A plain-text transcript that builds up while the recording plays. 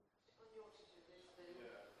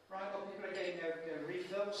Right, well, people are getting their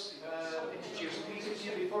refills. Introduce music to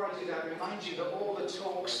you. Before I do that, remind you that all the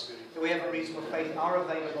talks that we have at Reasonable Faith are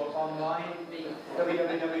available online.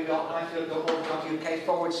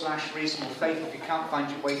 www.highfield.org.uk/Reasonable Faith. If you can't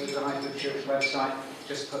find your way through the Highfield Church website,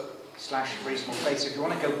 just put /Reasonable Faith. So if you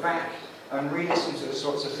want to go back and re-listen to the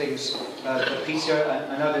sorts of things that Peter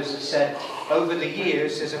and others have said over the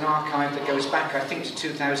years, there's an archive that goes back, I think, to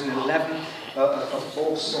 2011 of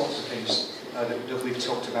all sorts of things that we've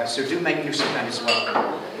talked about. So do make use of that as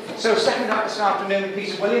well. So second night this afternoon,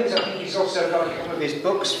 Peter Williams, I think he's also got a couple of his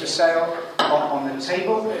books for sale on the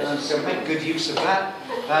table, so make good use of that.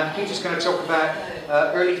 Peter's going to talk about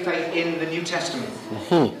early faith in the New Testament.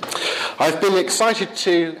 I've been excited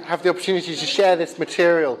to have the opportunity to share this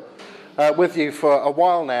material with you for a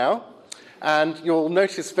while now, and you'll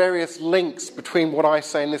notice various links between what I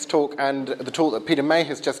say in this talk and the talk that Peter May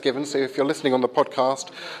has just given. So if you're listening on the podcast,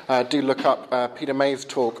 do look up Peter May's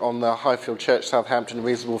talk on the Highfield Church Southampton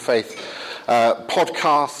Reasonable Faith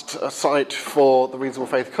podcast site for the Reasonable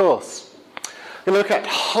Faith course. We'll look at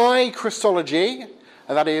high Christology,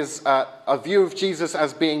 and that is a view of Jesus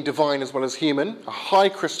as being divine as well as human, a high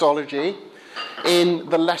Christology in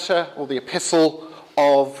the letter or the Epistle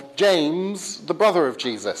of James, the brother of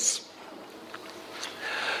Jesus.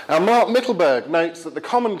 Now, Mark Mittelberg notes that the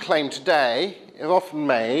common claim today is often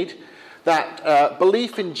made that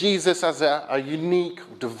belief in Jesus as a unique,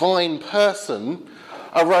 divine person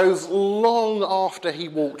arose long after he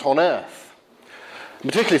walked on earth.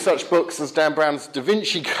 Particularly such books as Dan Brown's Da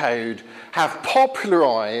Vinci Code have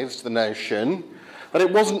popularised the notion that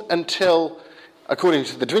it wasn't until, according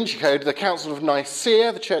to the Da Vinci Code, the Council of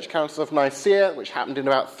Nicaea, the Church Council of Nicaea, which happened in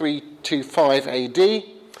about 325 AD,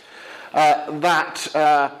 that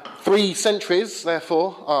 3 centuries,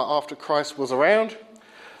 therefore, after Christ was around,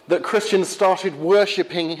 that Christians started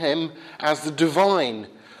worshipping him as the divine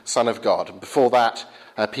Son of God. And before that,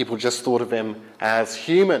 people just thought of him as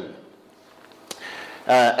human.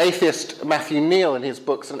 Atheist Matthew Neal, in his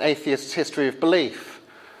books An Atheist's History of Belief,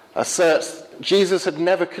 asserts Jesus had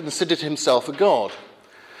never considered himself a god,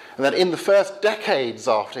 and that in the first decades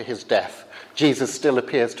after his death, Jesus still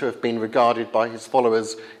appears to have been regarded by his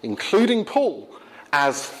followers, including Paul,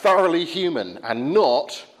 as thoroughly human and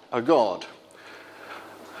not a god.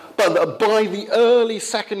 But by the early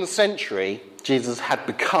 2nd century, Jesus had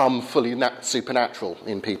become fully supernatural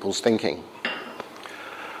in people's thinking.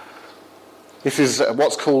 This is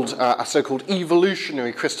what's called a so-called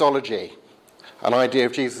evolutionary Christology, an idea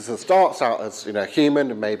of Jesus that starts out as human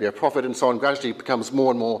and maybe a prophet and so on, gradually becomes more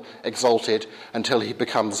and more exalted until he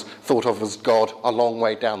becomes thought of as God a long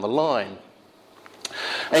way down the line.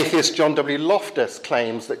 Atheist John W. Loftus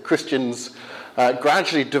claims that Christians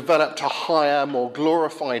gradually developed a higher, more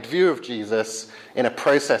glorified view of Jesus in a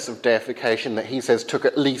process of deification that he says took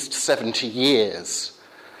at least 70 years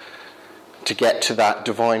to get to that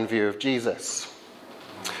divine view of Jesus.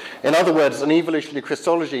 In other words, an evolutionary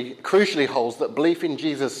Christology crucially holds that belief in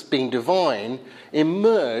Jesus being divine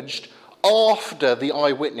emerged after the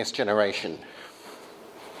eyewitness generation.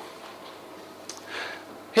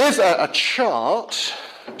 Here's a chart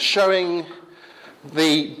showing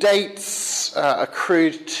the dates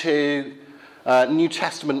accrued to New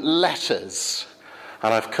Testament letters,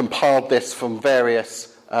 and I've compiled this from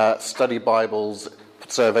various study Bibles,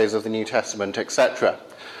 surveys of the New Testament, etc.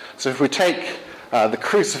 So if we take the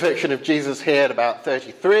crucifixion of Jesus here at about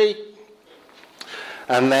 33,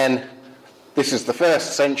 and then this is the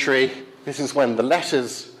 1st century, this is when the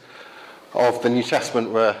letters of the New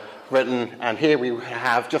Testament were written, and here we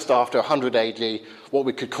have, just after 100 AD, what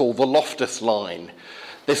we could call the Loftus line.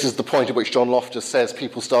 This is the point at which John Loftus says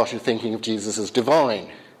people started thinking of Jesus as divine.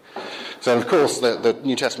 So, of course, the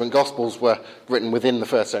New Testament Gospels were written within the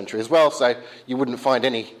 1st century as well, so you wouldn't find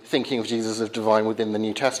any thinking of Jesus as divine within the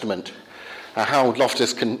New Testament. How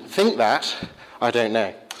Loftus can think that, I don't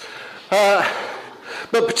know.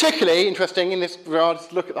 But particularly interesting in this regard is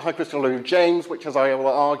to look at the High Christology of James, which, as I will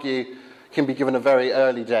argue, can be given a very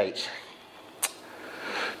early date.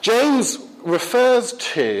 James refers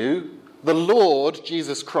to the Lord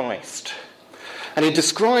Jesus Christ, and he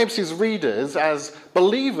describes his readers as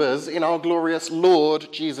believers in our glorious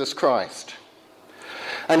Lord Jesus Christ.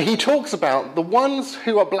 And he talks about the ones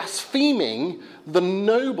who are blaspheming the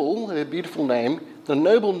noble, the beautiful name, the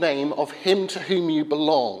noble name of him to whom you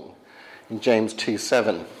belong, in James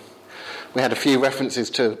 2:7. We had a few references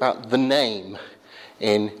to about the name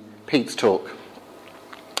in Pete's talk.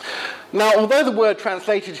 Now, although the word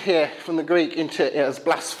translated here from the Greek into as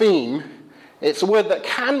blaspheme, it's a word that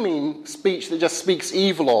can mean speech that just speaks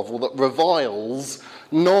evil of or that reviles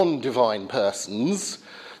non-divine persons,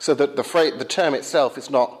 so that the term itself is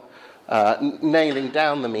not nailing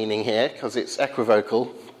down the meaning here because it's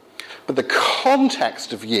equivocal. But the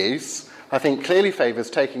context of use, I think, clearly favours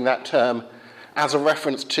taking that term as a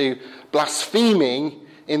reference to blaspheming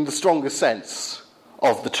in the strongest sense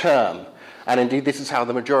of the term. And indeed, this is how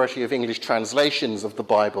the majority of English translations of the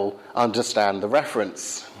Bible understand the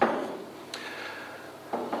reference.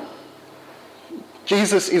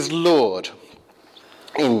 Jesus is Lord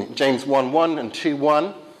in James 1:1 and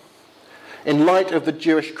 2:1. In light of the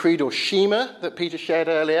Jewish creed or Shema that Peter shared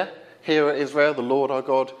earlier, hear, Israel, the Lord our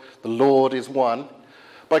God, the Lord is one.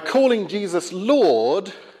 By calling Jesus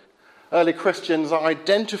Lord, early Christians are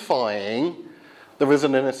identifying the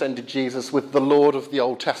risen and ascended Jesus with the Lord of the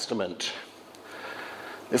Old Testament.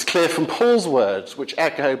 It's clear from Paul's words, which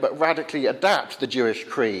echo but radically adapt the Jewish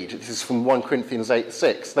creed. This is from 1 Corinthians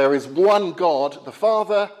 8:6. There is one God, the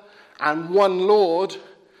Father, and one Lord,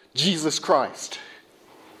 Jesus Christ.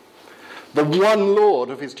 The one Lord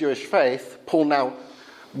of his Jewish faith, Paul now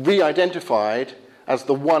re-identified as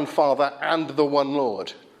the one Father and the one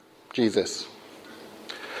Lord, Jesus.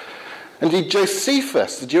 Indeed,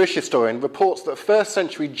 Josephus, the Jewish historian, reports that first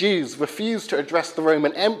century Jews refused to address the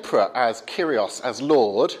Roman emperor as Kyrios, as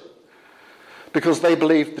Lord, because they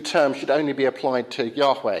believed the term should only be applied to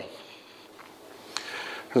Yahweh.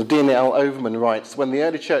 As Dean L. Overman writes, when the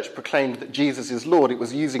early church proclaimed that Jesus is Lord, it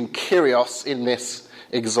was using Kyrios in this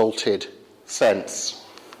exalted sense.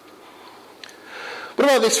 What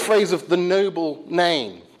about this phrase of the noble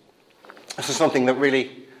name? This is something that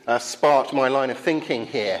really sparked my line of thinking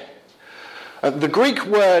here. The Greek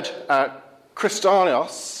word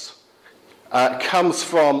Christos comes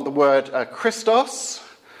from the word Christos,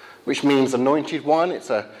 which means anointed one. It's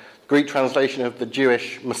a Greek translation of the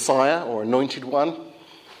Jewish Messiah, or anointed one.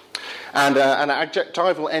 And an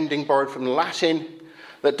adjectival ending borrowed from Latin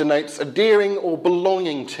that denotes adhering or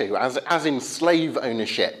belonging to, as in slave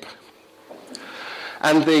ownership.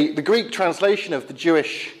 And the Greek translation of the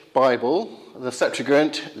Jewish Bible, the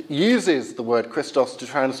Septuagint, uses the word Christos to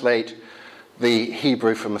translate the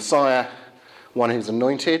Hebrew for Messiah, one who's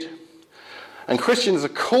anointed. And Christians are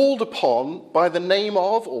called upon by the name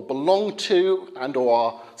of, or belong to, and or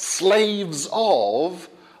are slaves of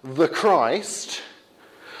the Christ,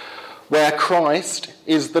 where Christ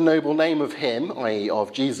is the noble name of him, i.e.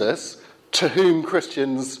 of Jesus, to whom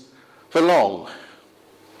Christians belong.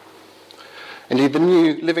 Indeed, the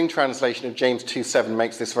New Living Translation of James 2:7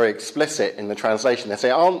 makes this very explicit in the translation. They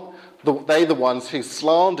say, aren't they the ones who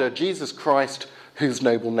slander Jesus Christ, whose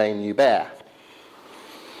noble name you bear?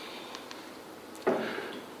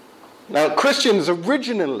 Now, Christians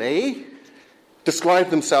originally described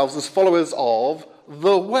themselves as followers of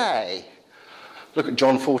the way. Look at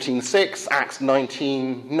John 14:6, Acts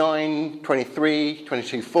 19:9, 23,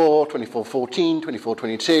 22:4, 24:14,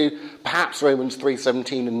 24:22, perhaps Romans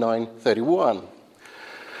 3:17 and 9:31.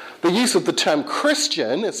 The use of the term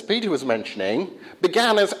Christian, as Peter was mentioning,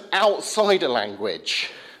 began as outsider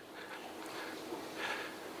language.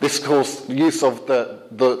 This, of course, the use of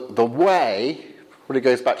the way really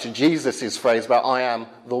goes back to Jesus' phrase about I am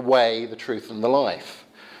the way, the truth, and the life.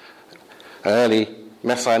 An early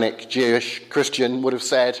Messianic Jewish Christian would have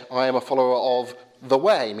said, I am a follower of the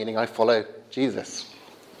way, meaning I follow Jesus.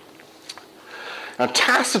 Now,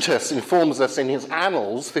 Tacitus informs us in his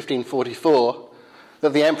Annals, 1544,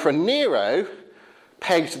 that the Emperor Nero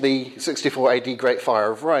pegged the 64 AD Great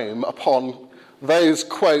Fire of Rome upon those,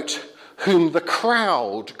 quote, whom the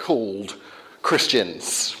crowd called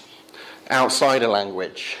Christians, outsider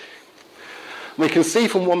language. We can see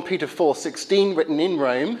from 1 Peter 4:16, written in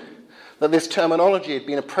Rome, that this terminology had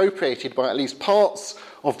been appropriated by at least parts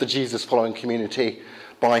of the Jesus-following community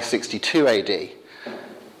by 62 AD.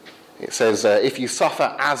 It says, if you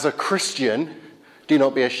suffer as a Christian, do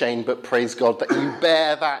not be ashamed, but praise God that you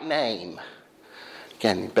bear that name.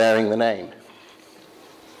 Again, bearing the name.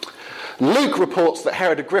 Luke reports that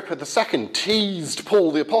Herod Agrippa II teased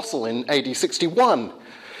Paul the Apostle in AD 61.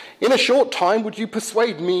 In a short time, would you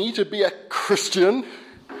persuade me to be a Christian?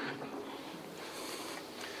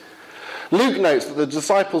 Luke notes that the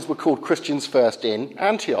disciples were called Christians first in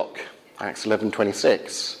Antioch, Acts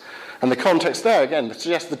 11:26. And the context there, again,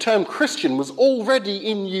 suggests the term Christian was already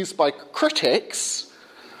in use by critics,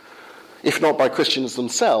 if not by Christians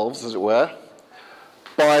themselves, as it were,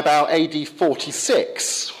 by about AD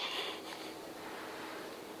 46.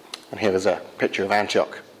 And here is a picture of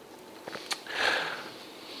Antioch.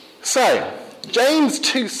 So, James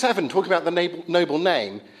 2:7, talking about the noble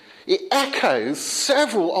name, it echoes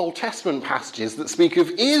several Old Testament passages that speak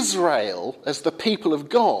of Israel as the people of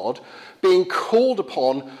God being called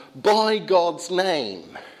upon by God's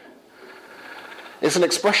name. It's an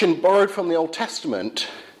expression borrowed from the Old Testament,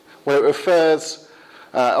 where it occurs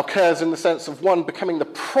in the sense of one becoming the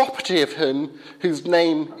property of him whose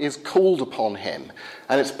name is called upon him.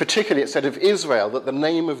 And it's particularly, it said of Israel, that the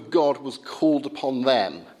name of God was called upon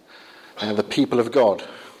them, the people of God.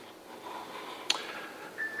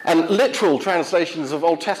 And literal translations of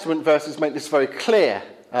Old Testament verses make this very clear.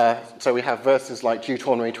 So we have verses like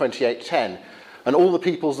Deuteronomy 28:10, and all the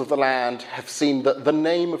peoples of the land have seen that the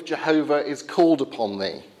name of Jehovah is called upon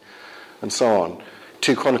thee, and so on.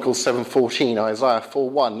 2 Chronicles 7:14, Isaiah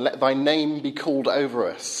 4:1, let thy name be called over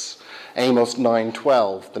us. Amos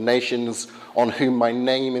 9:12, the nations on whom my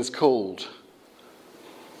name is called.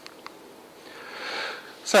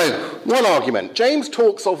 So, one argument. James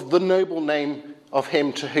talks of the noble name of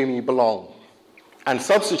him to whom you belong, and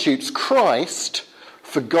substitutes Christ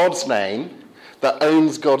for God's name that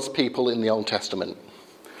owns God's people in the Old Testament.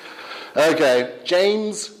 Ergo,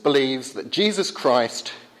 James believes that Jesus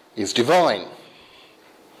Christ is divine.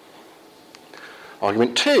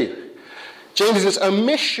 Argument 2. James's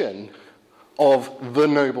omission of the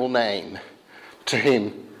noble name to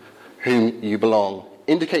him whom you belong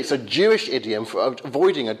indicates a Jewish idiom for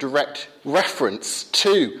avoiding a direct reference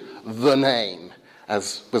to the name,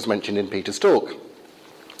 as was mentioned in Peter's talk.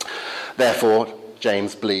 Therefore,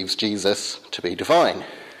 James believes Jesus to be divine.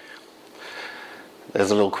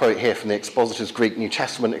 There's a little quote here from the Expositor's Greek New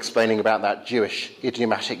Testament explaining about that Jewish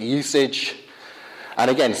idiomatic usage.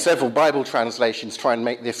 And again, several Bible translations try and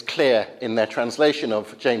make this clear in their translation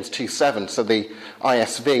of James 2:7. So the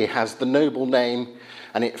ISV has the noble name,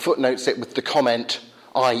 and it footnotes it with the comment,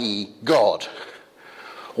 i.e. God.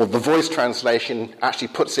 Or the Voice translation actually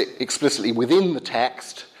puts it explicitly within the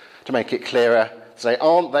text to make it clearer. Say,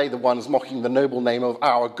 aren't they the ones mocking the noble name of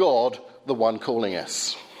our God, the one calling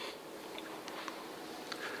us?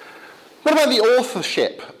 What about the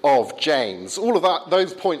authorship of James? All of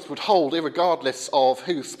those points would hold regardless of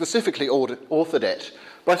who specifically authored it.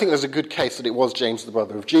 But I think there's a good case that it was James, the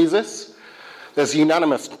brother of Jesus. There's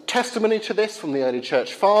unanimous testimony to this from the early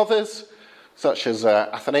church fathers, such as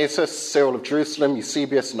Athanasius, Cyril of Jerusalem,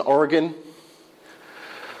 Eusebius, and Origen.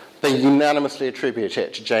 They unanimously attribute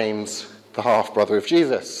it to James, the half-brother of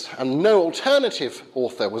Jesus. And no alternative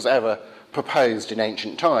author was ever proposed in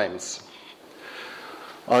ancient times.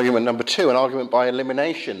 Argument number 2, an argument by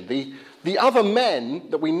elimination. The other men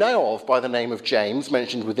that we know of by the name of James,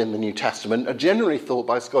 mentioned within the New Testament, are generally thought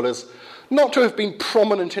by scholars not to have been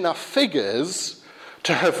prominent enough figures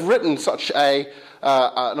to have written such an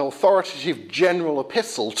authoritative general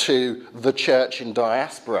epistle to the church in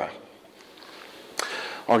diaspora.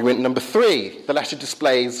 Argument number 3, the letter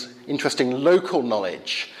displays interesting local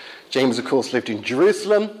knowledge. James, of course, lived in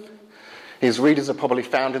Jerusalem. His readers are probably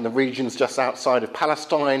found in the regions just outside of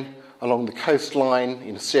Palestine, along the coastline,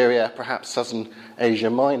 in Syria, perhaps southern Asia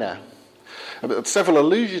Minor. But several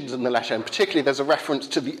allusions in the letter, and particularly there's a reference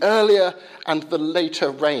to the earlier and the later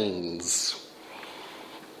rains.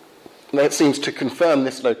 That seems to confirm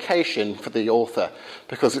this location for the author,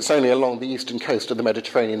 because it's only along the eastern coast of the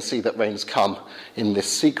Mediterranean Sea that rains come in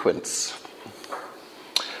this sequence.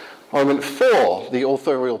 Argument 4, the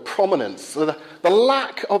authorial prominence. The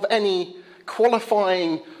lack of any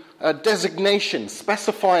qualifying designation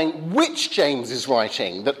specifying which James is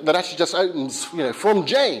writing, that actually just opens, from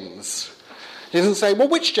James. He doesn't say, well,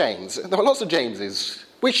 which James? There are lots of Jameses.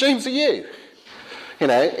 Which James are you?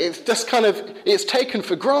 It's just it's taken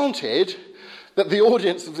for granted that the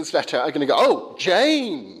audience of this letter are going to go, oh,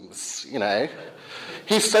 James,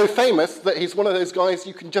 He's so famous that he's one of those guys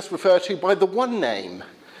you can just refer to by the one name,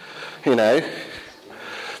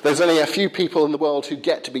 There's only a few people in the world who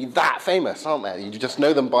get to be that famous, aren't there? You just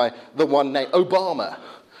know them by the one name, Obama.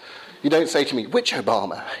 You don't say to me, which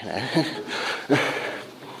Obama?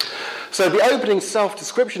 So the opening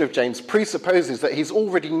self-description of James presupposes that he's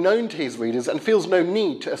already known to his readers and feels no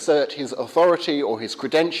need to assert his authority or his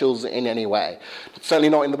credentials in any way. Certainly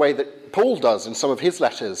not in the way that Paul does in some of his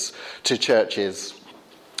letters to churches.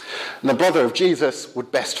 And the brother of Jesus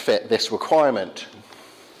would best fit this requirement.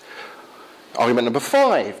 Argument number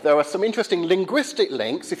 5. There are some interesting linguistic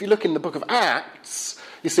links. If you look in the book of Acts,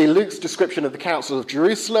 you see Luke's description of the Council of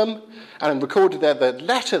Jerusalem, and recorded there the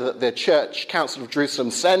letter that the Church Council of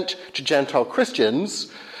Jerusalem sent to Gentile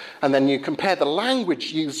Christians, and then you compare the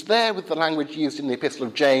language used there with the language used in the Epistle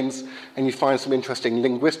of James, and you find some interesting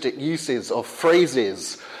linguistic uses of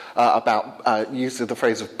phrases about use of the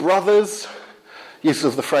phrase of brothers, use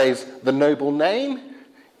of the phrase the noble name,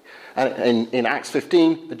 and in Acts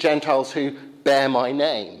 15, the Gentiles who bear my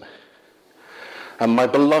name. And my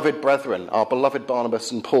beloved brethren, our beloved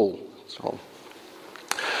Barnabas and Paul.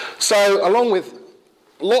 So along with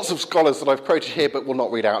lots of scholars that I've quoted here but will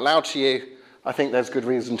not read out loud to you, I think there's good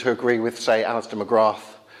reason to agree with, say, Alistair McGrath,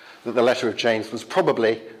 that the letter of James was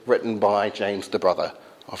probably written by James, the brother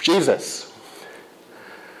of Jesus.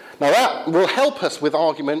 Now that will help us with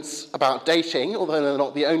arguments about dating, although they're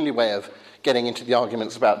not the only way of getting into the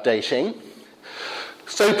arguments about dating.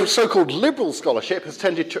 So-called liberal scholarship has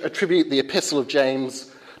tended to attribute the Epistle of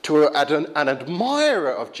James to an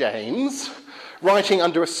admirer of James, writing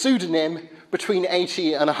under a pseudonym between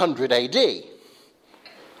 80 and 100 AD.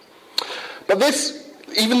 But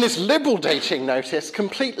even this liberal dating notice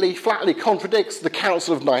completely, flatly contradicts the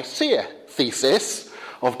Council of Nicaea thesis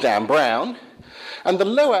of Dan Brown, and the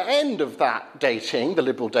lower end of that dating, the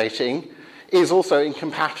liberal dating, is also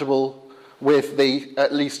incompatible with the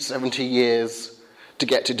at least 70 years to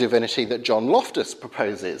get to divinity that John Loftus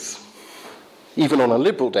proposes. Even on a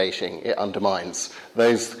liberal dating, it undermines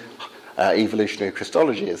those evolutionary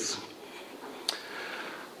Christologies.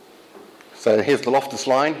 So here's the Loftus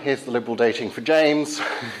line, here's the liberal dating for James.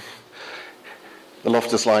 The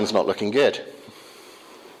Loftus line's not looking good.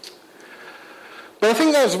 But I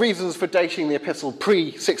think there's reasons for dating the epistle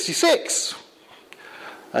pre-66.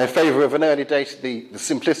 In favour of an early date, the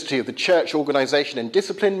simplicity of the church organisation and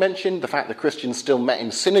discipline mentioned, the fact that Christians still met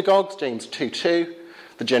in synagogues, James 2:2,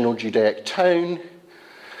 the general Judaic tone.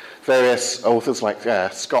 Various authors like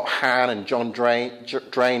Scott Hahn and John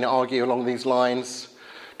Drain argue along these lines.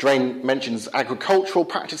 Drain mentions agricultural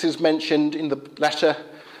practices mentioned in the letter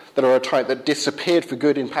that are a type that disappeared for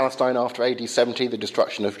good in Palestine after AD 70, the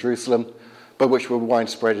destruction of Jerusalem, but which were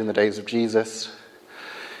widespread in the days of Jesus.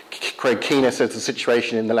 Craig Keener says the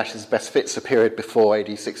situation in the letters best fits a period before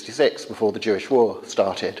AD 66, before the Jewish War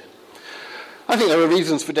started. I think there are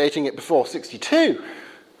reasons for dating it before 62.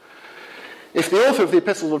 If the author of the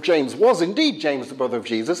Epistle of James was indeed James, the brother of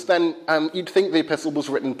Jesus, then you'd think the epistle was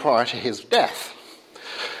written prior to his death.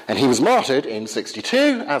 And he was martyred in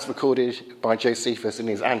 62, as recorded by Josephus in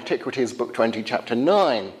his Antiquities, Book 20, Chapter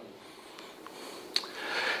 9.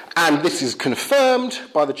 And this is confirmed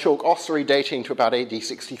by the chalk ossuary dating to about AD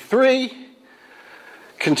 63,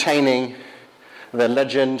 containing the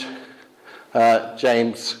legend,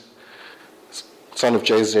 James, son of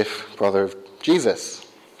Joseph, brother of Jesus.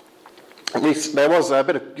 At least there was a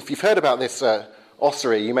bit of, if you've heard about this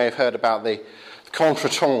ossuary, you may have heard about the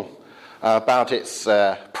contretemps, about its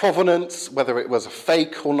provenance, whether it was a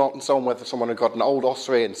fake or not, and so on, whether someone had got an old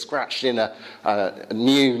ossuary and scratched in a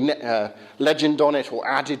new legend on it or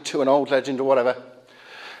added to an old legend or whatever.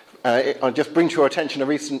 I'll just bring to your attention a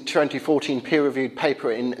recent 2014 peer-reviewed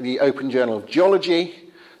paper in the Open Journal of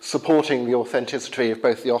Geology supporting the authenticity of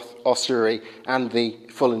both the ossuary and the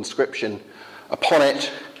full inscription upon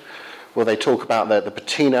it, where they talk about the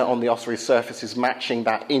patina on the ossuary surfaces matching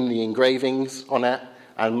that in the engravings on it,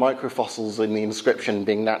 and microfossils in the inscription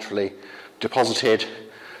being naturally deposited.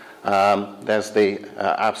 There's the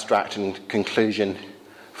abstract and conclusion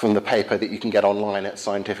from the paper that you can get online at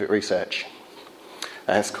Scientific Research.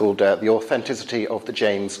 It's called The Authenticity of the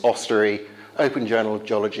James Ossuary, Open Journal of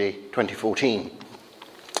Geology, 2014.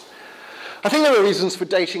 I think there are reasons for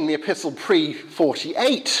dating the epistle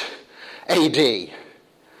pre-48 AD.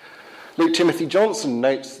 Luke Timothy Johnson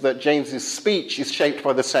notes that James's speech is shaped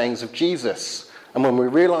by the sayings of Jesus. And when we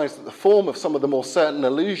realise that the form of some of the more certain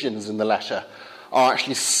allusions in the letter are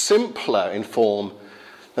actually simpler in form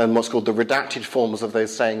than what's called the redacted forms of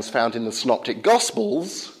those sayings found in the Synoptic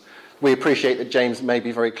Gospels, we appreciate that James may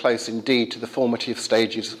be very close indeed to the formative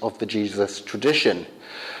stages of the Jesus tradition.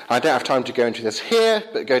 I don't have time to go into this here,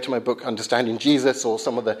 but go to my book Understanding Jesus or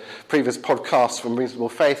some of the previous podcasts from Reasonable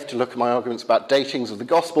Faith to look at my arguments about datings of the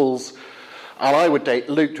Gospels. And I would date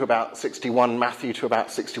Luke to about 61, Matthew to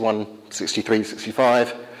about 61, 63,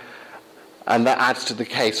 65. And that adds to the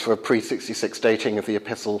case for a pre-66 dating of the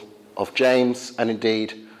Epistle of James. And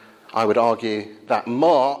indeed, I would argue that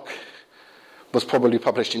Mark was probably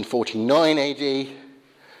published in 49 AD.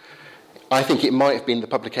 I think it might have been the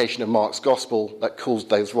publication of Mark's Gospel that caused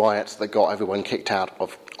those riots that got everyone kicked out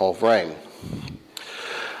of Rome.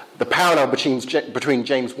 The parallel between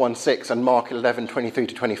James 1:6 and Mark 11:23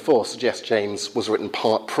 to 24 suggests James was written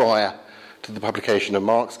prior to the publication of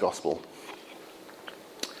Mark's Gospel.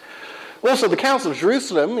 Also, the Council of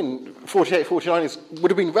Jerusalem in 48-49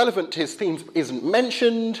 would have been relevant to his themes, isn't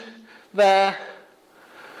mentioned there.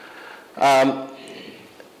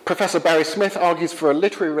 Professor Barry Smith argues for a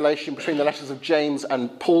literary relation between the letters of James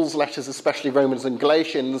and Paul's letters, especially Romans and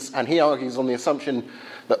Galatians, and he argues on the assumption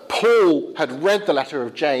that Paul had read the letter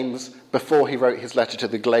of James before he wrote his letter to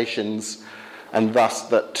the Galatians, and thus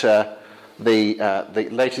that the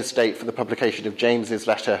latest date for the publication of James's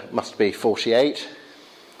letter must be 48.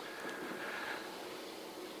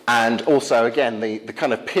 And also, again, the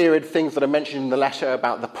kind of period things that are mentioned in the letter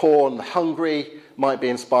about the poor and the hungry might be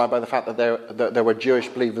inspired by the fact that there were Jewish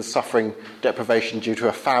believers suffering deprivation due to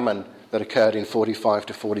a famine that occurred in 45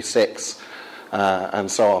 to 46,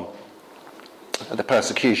 and so on. The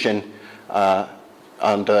persecution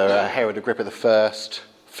under Herod Agrippa I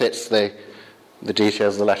fits the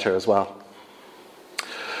details of the letter as well.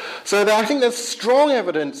 So I think there's strong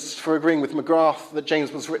evidence for agreeing with McGrath that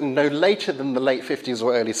James was written no later than the late 50s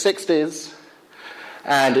or early 60s.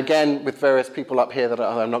 And again, with various people up here that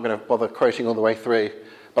I'm not going to bother quoting all the way through,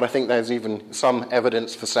 but I think there's even some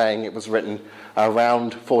evidence for saying it was written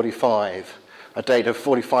around 45. A date of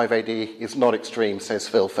 45 AD is not extreme, says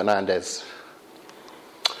Phil Fernandez.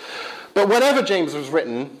 But whenever James was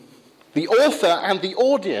written, the author and the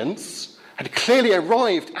audience had clearly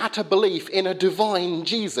arrived at a belief in a divine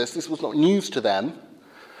Jesus. This was not news to them,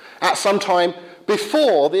 at some time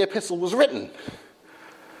before the epistle was written.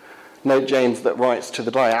 Note James that writes to the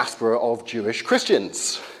diaspora of Jewish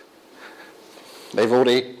Christians. They've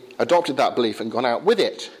already adopted that belief and gone out with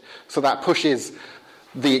it. So that pushes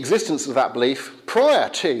the existence of that belief prior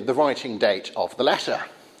to the writing date of the letter.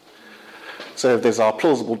 So there's our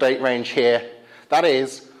plausible date range here. That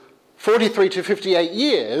is 43 to 58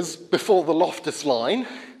 years before the Loftus line.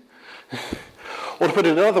 Or to put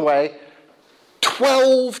it another way,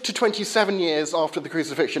 12 to 27 years after the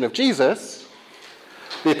crucifixion of Jesus.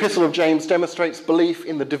 The Epistle of James demonstrates belief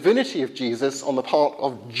in the divinity of Jesus on the part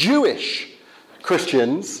of Jewish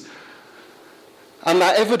Christians. And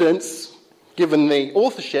that evidence, given the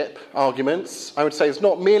authorship arguments, I would say is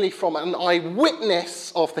not merely from an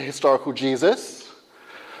eyewitness of the historical Jesus,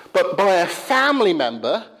 but by a family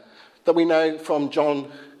member that we know from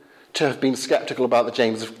John to have been sceptical about the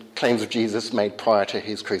claims of Jesus made prior to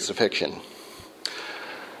his crucifixion.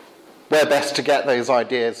 Where best to get those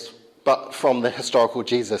ideas but from the historical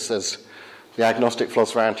Jesus, as the agnostic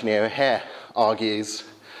philosopher Anthony O'Hare argues,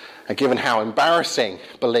 and given how embarrassing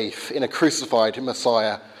belief in a crucified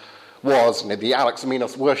Messiah was, the Alex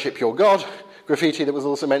Aminos worship your God graffiti that was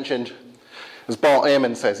also mentioned, as Bart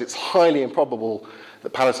Ehrman says, it's highly improbable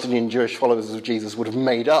that Palestinian Jewish followers of Jesus would have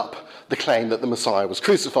made up the claim that the Messiah was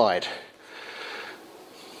crucified.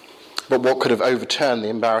 But what could have overturned the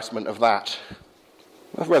embarrassment of that?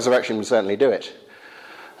 Well, resurrection would certainly do it.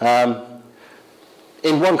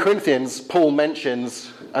 In 1 Corinthians, Paul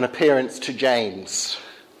mentions an appearance to James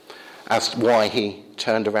as to why he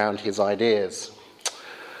turned around his ideas.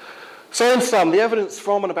 So in sum, the evidence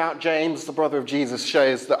from and about James, the brother of Jesus,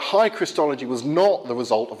 shows that high Christology was not the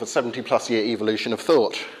result of a 70-plus year evolution of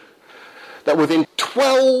thought. That within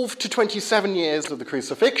 12 to 27 years of the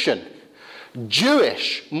crucifixion,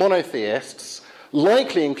 Jewish monotheists,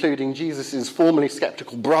 likely including Jesus' formerly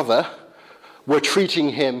skeptical brother, were treating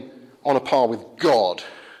him on a par with God.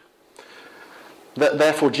 That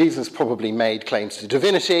therefore Jesus probably made claims to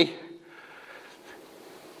divinity.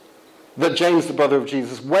 That James, the brother of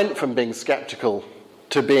Jesus, went from being skeptical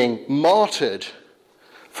to being martyred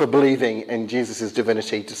for believing in Jesus'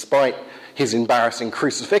 divinity despite his embarrassing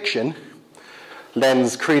crucifixion,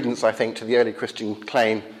 lends credence, I think, to the early Christian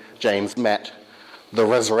claim James met the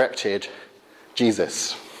resurrected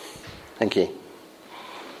Jesus. Thank you.